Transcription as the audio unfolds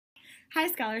Hi,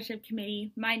 Scholarship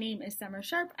Committee. My name is Sommer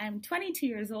Sharpe. I'm 22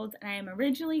 years old and I am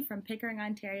originally from Pickering,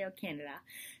 Ontario, Canada.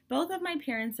 Both of my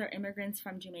parents are immigrants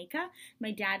from Jamaica.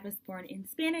 My dad was born in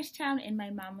Spanish Town and my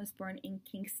mom was born in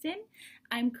Kingston.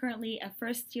 I'm currently a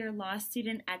first-year law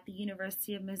student at the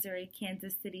University of Missouri,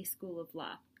 Kansas City School of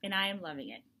Law, and I am loving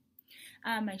it.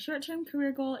 My short-term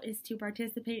career goal is to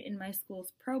participate in my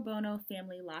school's pro bono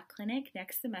family law clinic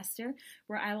next semester,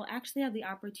 where I will actually have the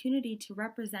opportunity to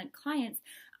represent clients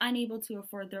unable to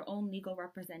afford their own legal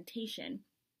representation.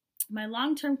 My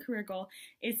long-term career goal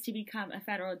is to become a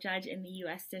federal judge in the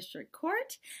U.S. District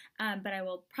Court, but I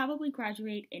will probably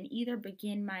graduate and either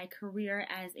begin my career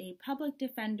as a public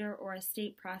defender or a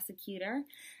state prosecutor.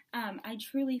 I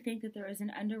truly think that there is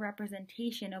an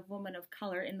underrepresentation of women of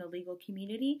color in the legal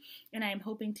community, and I am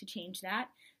hoping to change that.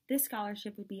 This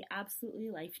scholarship would be absolutely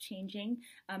life-changing.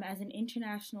 As an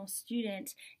international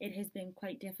student, it has been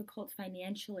quite difficult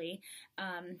financially,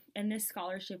 and this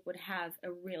scholarship would have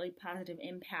a really positive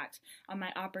impact on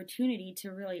my opportunity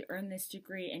to really earn this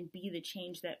degree and be the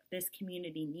change that this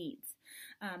community needs.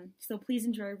 So please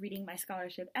enjoy reading my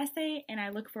scholarship essay, and I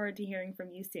look forward to hearing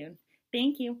from you soon.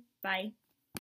 Thank you. Bye.